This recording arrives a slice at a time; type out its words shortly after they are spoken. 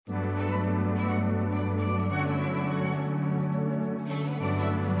Welcome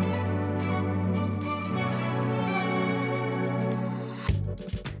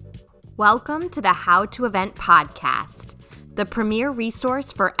to the How to Event podcast, the premier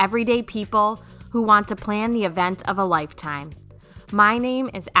resource for everyday people who want to plan the event of a lifetime. My name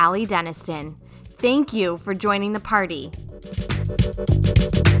is Allie Denniston. Thank you for joining the party.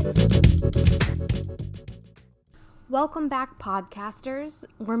 Welcome back, podcasters.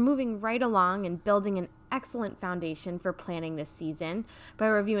 We're moving right along and building an excellent foundation for planning this season by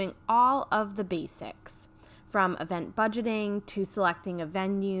reviewing all of the basics. From event budgeting to selecting a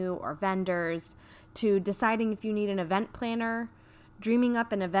venue or vendors to deciding if you need an event planner, dreaming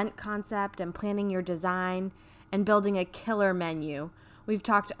up an event concept and planning your design, and building a killer menu. We've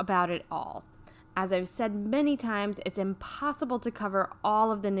talked about it all. As I've said many times, it's impossible to cover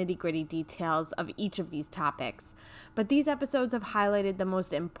all of the nitty-gritty details of each of these topics, but these episodes have highlighted the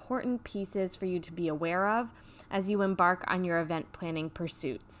most important pieces for you to be aware of as you embark on your event planning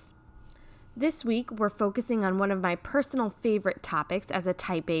pursuits. This week, we're focusing on one of my personal favorite topics as a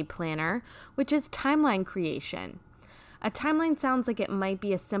Type A planner, which is timeline creation. A timeline sounds like it might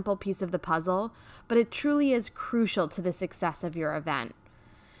be a simple piece of the puzzle, but it truly is crucial to the success of your event.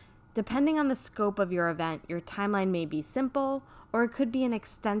 Depending on the scope of your event, your timeline may be simple, or it could be an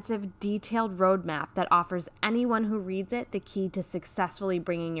extensive, detailed roadmap that offers anyone who reads it the key to successfully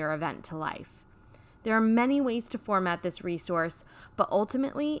bringing your event to life. There are many ways to format this resource, but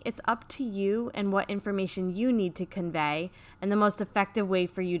ultimately it's up to you and what information you need to convey and the most effective way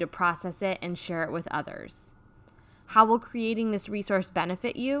for you to process it and share it with others. How will creating this resource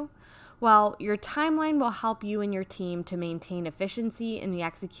benefit you? Well, your timeline will help you and your team to maintain efficiency in the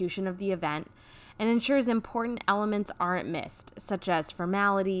execution of the event and ensures important elements aren't missed, such as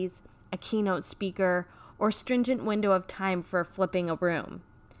formalities, a keynote speaker, or stringent window of time for flipping a room.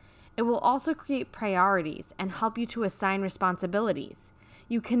 It will also create priorities and help you to assign responsibilities.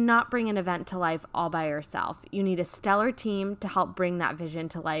 You cannot bring an event to life all by yourself. You need a stellar team to help bring that vision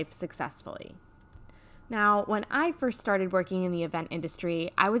to life successfully. Now, when I first started working in the event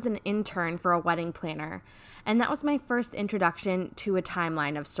industry, I was an intern for a wedding planner, and that was my first introduction to a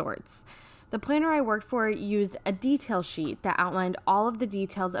timeline of sorts. The planner I worked for used a detail sheet that outlined all of the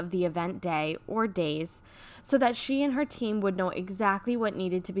details of the event day or days so that she and her team would know exactly what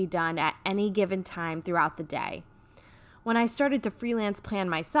needed to be done at any given time throughout the day. When I started to freelance plan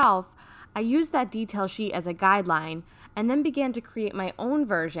myself, I used that detail sheet as a guideline and then began to create my own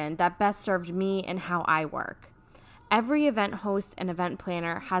version that best served me and how I work. Every event host and event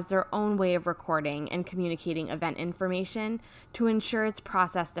planner has their own way of recording and communicating event information to ensure it's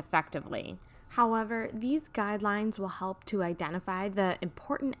processed effectively. However, these guidelines will help to identify the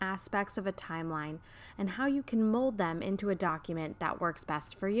important aspects of a timeline and how you can mold them into a document that works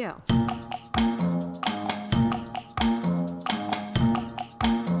best for you.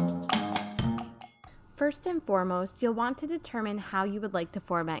 First and foremost, you'll want to determine how you would like to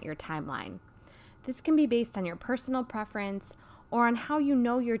format your timeline. This can be based on your personal preference or on how you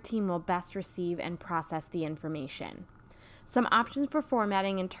know your team will best receive and process the information. Some options for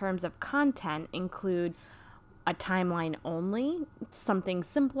formatting in terms of content include a timeline only, something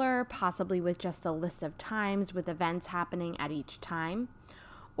simpler, possibly with just a list of times with events happening at each time,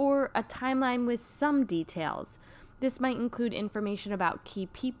 or a timeline with some details. This might include information about key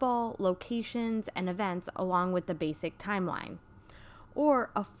people, locations, and events along with the basic timeline. Or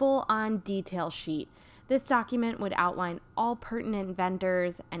a full-on detail sheet. This document would outline all pertinent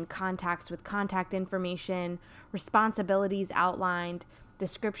vendors and contacts with contact information, responsibilities outlined,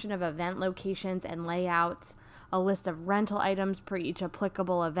 description of event locations and layouts, a list of rental items per each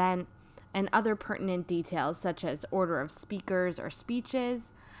applicable event, and other pertinent details such as order of speakers or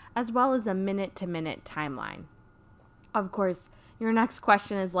speeches, as well as a minute-to-minute timeline. Of course, your next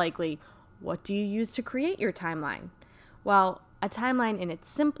question is likely, what do you use to create your timeline? Well, a timeline in its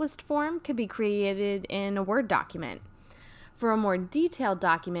simplest form can be created in a Word document. For a more detailed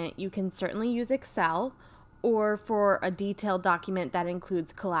document, you can certainly use Excel, or for a detailed document that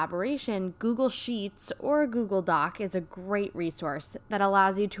includes collaboration, Google Sheets or a Google Doc is a great resource that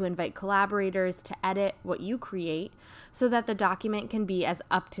allows you to invite collaborators to edit what you create so that the document can be as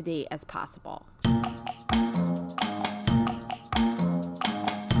up-to-date as possible.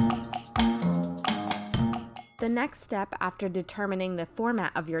 The next step after determining the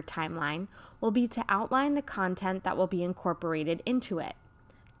format of your timeline will be to outline the content that will be incorporated into it.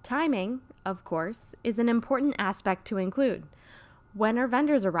 Timing, of course, is an important aspect to include. When are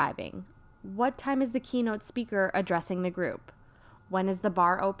vendors arriving? What time is the keynote speaker addressing the group? When is the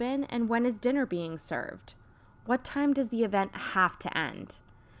bar open and when is dinner being served? What time does the event have to end?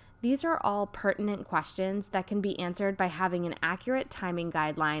 These are all pertinent questions that can be answered by having an accurate timing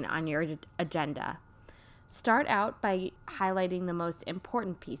guideline on your agenda. Start out by highlighting the most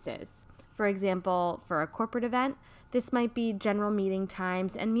important pieces. For example, for a corporate event, this might be general meeting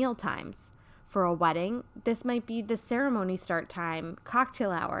times and meal times. For a wedding, this might be the ceremony start time,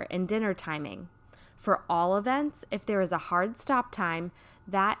 cocktail hour, and dinner timing. For all events, if there is a hard stop time,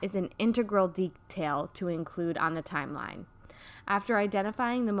 that is an integral detail to include on the timeline. After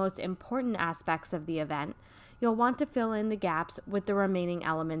identifying the most important aspects of the event, you'll want to fill in the gaps with the remaining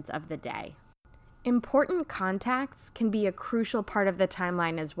elements of the day. Important contacts can be a crucial part of the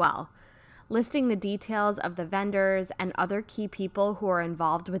timeline as well. Listing the details of the vendors and other key people who are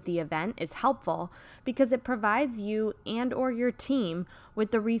involved with the event is helpful because it provides you and/or your team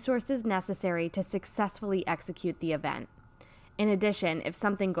with the resources necessary to successfully execute the event. In addition, if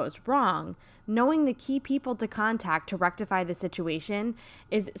something goes wrong, knowing the key people to contact to rectify the situation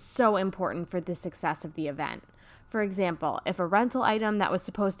is so important for the success of the event. For example, if a rental item that was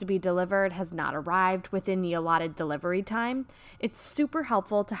supposed to be delivered has not arrived within the allotted delivery time, it's super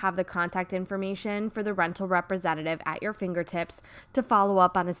helpful to have the contact information for the rental representative at your fingertips to follow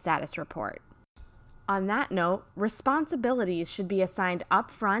up on a status report. On that note, responsibilities should be assigned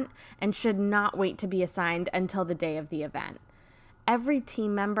up front and should not wait to be assigned until the day of the event. Every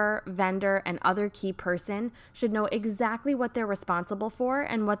team member, vendor, and other key person should know exactly what they're responsible for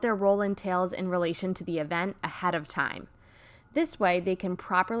and what their role entails in relation to the event ahead of time. This way, they can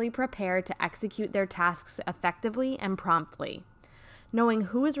properly prepare to execute their tasks effectively and promptly. Knowing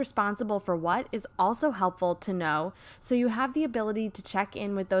who is responsible for what is also helpful to know, so you have the ability to check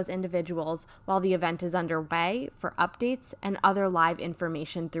in with those individuals while the event is underway for updates and other live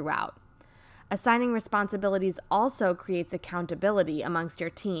information throughout. Assigning responsibilities also creates accountability amongst your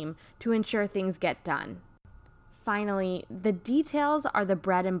team to ensure things get done. Finally, the details are the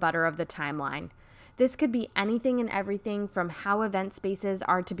bread and butter of the timeline. This could be anything and everything from how event spaces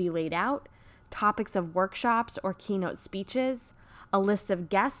are to be laid out, topics of workshops or keynote speeches, a list of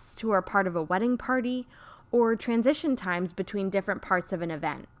guests who are part of a wedding party, or transition times between different parts of an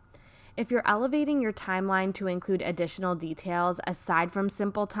event. If you're elevating your timeline to include additional details aside from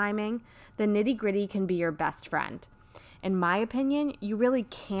simple timing, the nitty-gritty can be your best friend. In my opinion, you really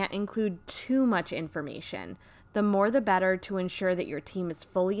can't include too much information. The more the better to ensure that your team is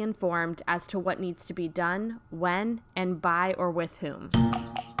fully informed as to what needs to be done, when, and by or with whom.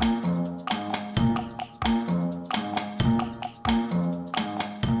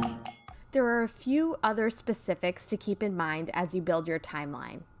 There are a few other specifics to keep in mind as you build your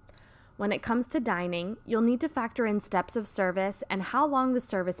timeline. When it comes to dining, you'll need to factor in steps of service and how long the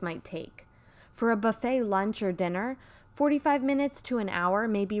service might take. For a buffet lunch or dinner, 45 minutes to an hour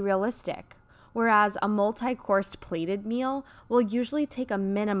may be realistic, whereas a multi-coursed plated meal will usually take a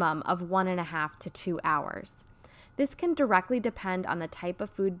minimum of 1.5 to 2 hours. This can directly depend on the type of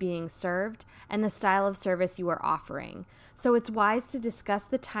food being served and the style of service you are offering, so it's wise to discuss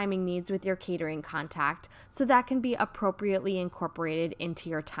the timing needs with your catering contact so that can be appropriately incorporated into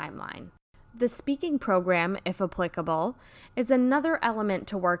your timeline. The speaking program, if applicable, is another element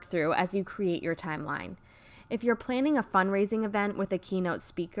to work through as you create your timeline. If you're planning a fundraising event with a keynote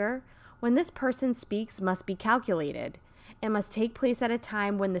speaker, when this person speaks must be calculated. It must take place at a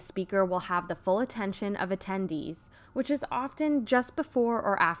time when the speaker will have the full attention of attendees, which is often just before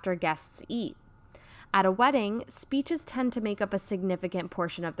or after guests eat. At a wedding, speeches tend to make up a significant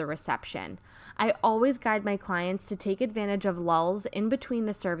portion of the reception. I always guide my clients to take advantage of lulls in between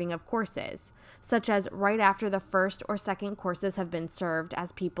the serving of courses, such as right after the first or second courses have been served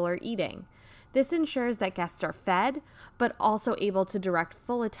as people are eating. This ensures that guests are fed, but also able to direct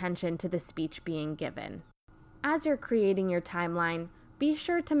full attention to the speech being given. As you're creating your timeline, be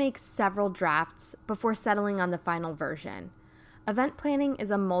sure to make several drafts before settling on the final version. Event planning is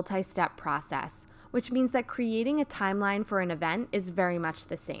a multi-step process, which means that creating a timeline for an event is very much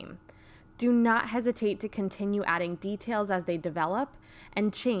the same. Do not hesitate to continue adding details as they develop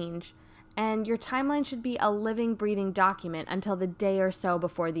and change, and your timeline should be a living, breathing document until the day or so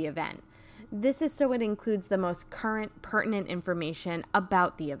before the event. This is so it includes the most current, pertinent information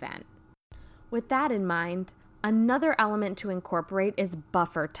about the event. With that in mind, another element to incorporate is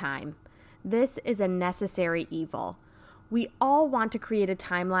buffer time. This is a necessary evil. We all want to create a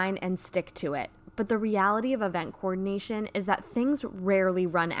timeline and stick to it, but the reality of event coordination is that things rarely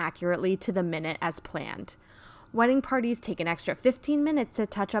run accurately to the minute as planned. Wedding parties take an extra 15 minutes to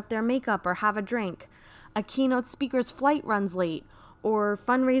touch up their makeup or have a drink. A keynote speaker's flight runs late, or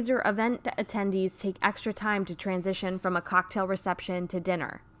fundraiser event attendees take extra time to transition from a cocktail reception to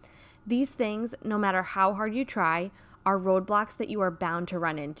dinner. These things, no matter how hard you try, are roadblocks that you are bound to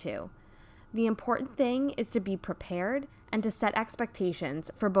run into. The important thing is to be prepared and to set expectations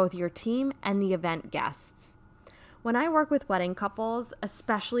for both your team and the event guests. When I work with wedding couples,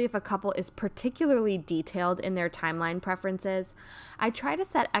 especially if a couple is particularly detailed in their timeline preferences, I try to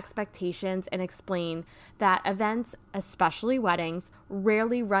set expectations and explain that events, especially weddings,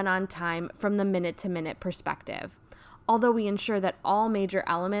 rarely run on time from the minute-to-minute perspective. Although we ensure that all major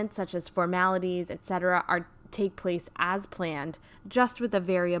elements such as formalities, etc., take place as planned, just with a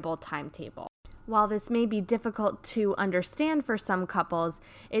variable timetable. While this may be difficult to understand for some couples,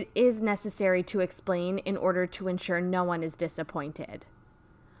 it is necessary to explain in order to ensure no one is disappointed.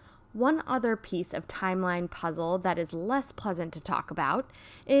 One other piece of timeline puzzle that is less pleasant to talk about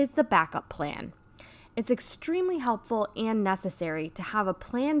is the backup plan. It's extremely helpful and necessary to have a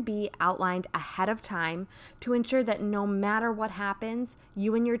plan B outlined ahead of time to ensure that no matter what happens,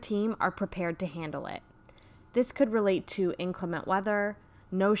 you and your team are prepared to handle it. This could relate to inclement weather,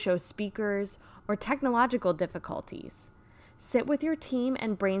 no-show speakers, or technological difficulties. Sit with your team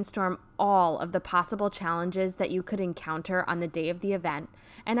and brainstorm all of the possible challenges that you could encounter on the day of the event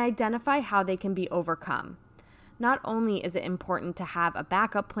and identify how they can be overcome. Not only is it important to have a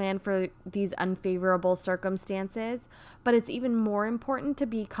backup plan for these unfavorable circumstances, but it's even more important to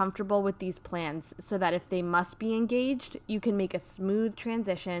be comfortable with these plans so that if they must be engaged, you can make a smooth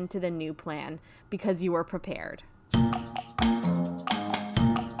transition to the new plan because you are prepared.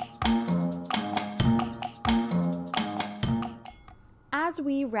 As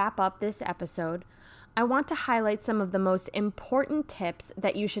we wrap up this episode, I want to highlight some of the most important tips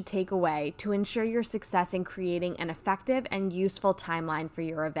that you should take away to ensure your success in creating an effective and useful timeline for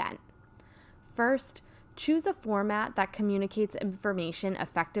your event. First, choose a format that communicates information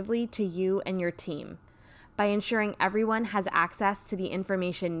effectively to you and your team. By ensuring everyone has access to the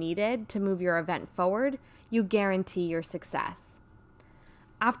information needed to move your event forward, you guarantee your success.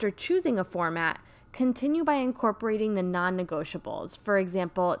 After choosing a format, continue by incorporating the non-negotiables, for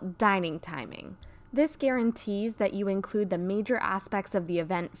example, dining timing. This guarantees that you include the major aspects of the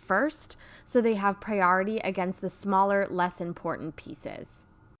event first, so they have priority against the smaller, less important pieces.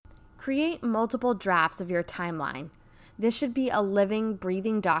 Create multiple drafts of your timeline. This should be a living,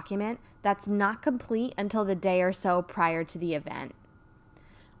 breathing document that's not complete until the day or so prior to the event.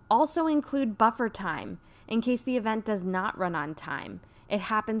 Also include buffer time in case the event does not run on time. It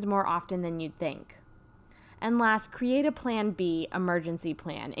happens more often than you'd think. And last, create a Plan B emergency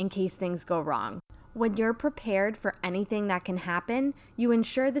plan in case things go wrong. When you're prepared for anything that can happen, you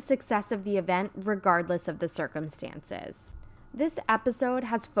ensure the success of the event regardless of the circumstances. This episode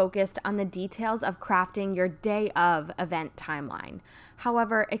has focused on the details of crafting your day of event timeline.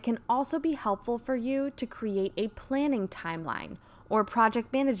 However, it can also be helpful for you to create a planning timeline or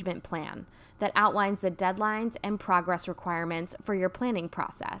project management plan that outlines the deadlines and progress requirements for your planning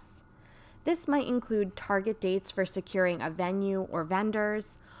process. This might include target dates for securing a venue or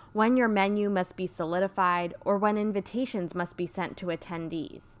vendors, when your menu must be solidified, or when invitations must be sent to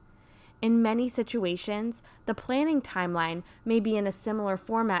attendees. In many situations, the planning timeline may be in a similar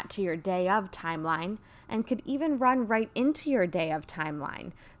format to your day of timeline and could even run right into your day of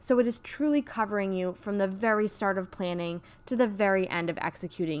timeline, so it is truly covering you from the very start of planning to the very end of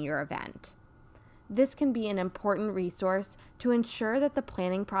executing your event. This can be an important resource to ensure that the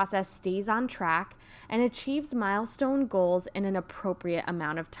planning process stays on track and achieves milestone goals in an appropriate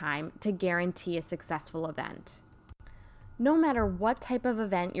amount of time to guarantee a successful event. No matter what type of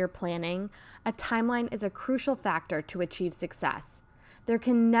event you're planning, a timeline is a crucial factor to achieve success. There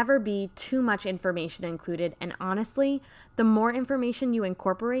can never be too much information included, and honestly, the more information you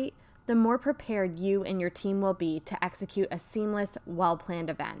incorporate, the more prepared you and your team will be to execute a seamless, well-planned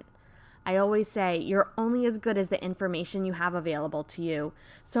event. I always say you're only as good as the information you have available to you,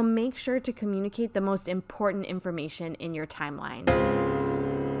 so make sure to communicate the most important information in your timelines.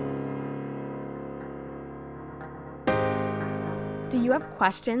 Do you have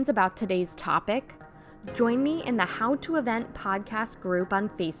questions about today's topic? Join me in the How to Event podcast group on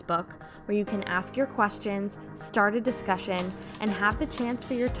Facebook, where you can ask your questions, start a discussion, and have the chance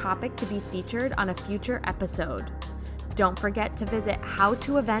for your topic to be featured on a future episode. Don't forget to visit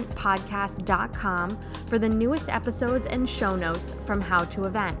howtoeventpodcast.com for the newest episodes and show notes from How to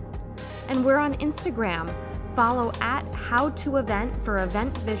Event. And we're on Instagram. Follow @HowToEvent for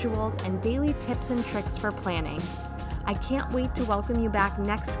event visuals and daily tips and tricks for planning. I can't wait to welcome you back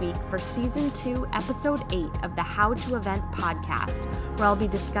next week for Season 2, Episode 8 of the How to Event podcast, where I'll be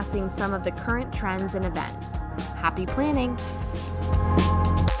discussing some of the current trends and events. Happy planning!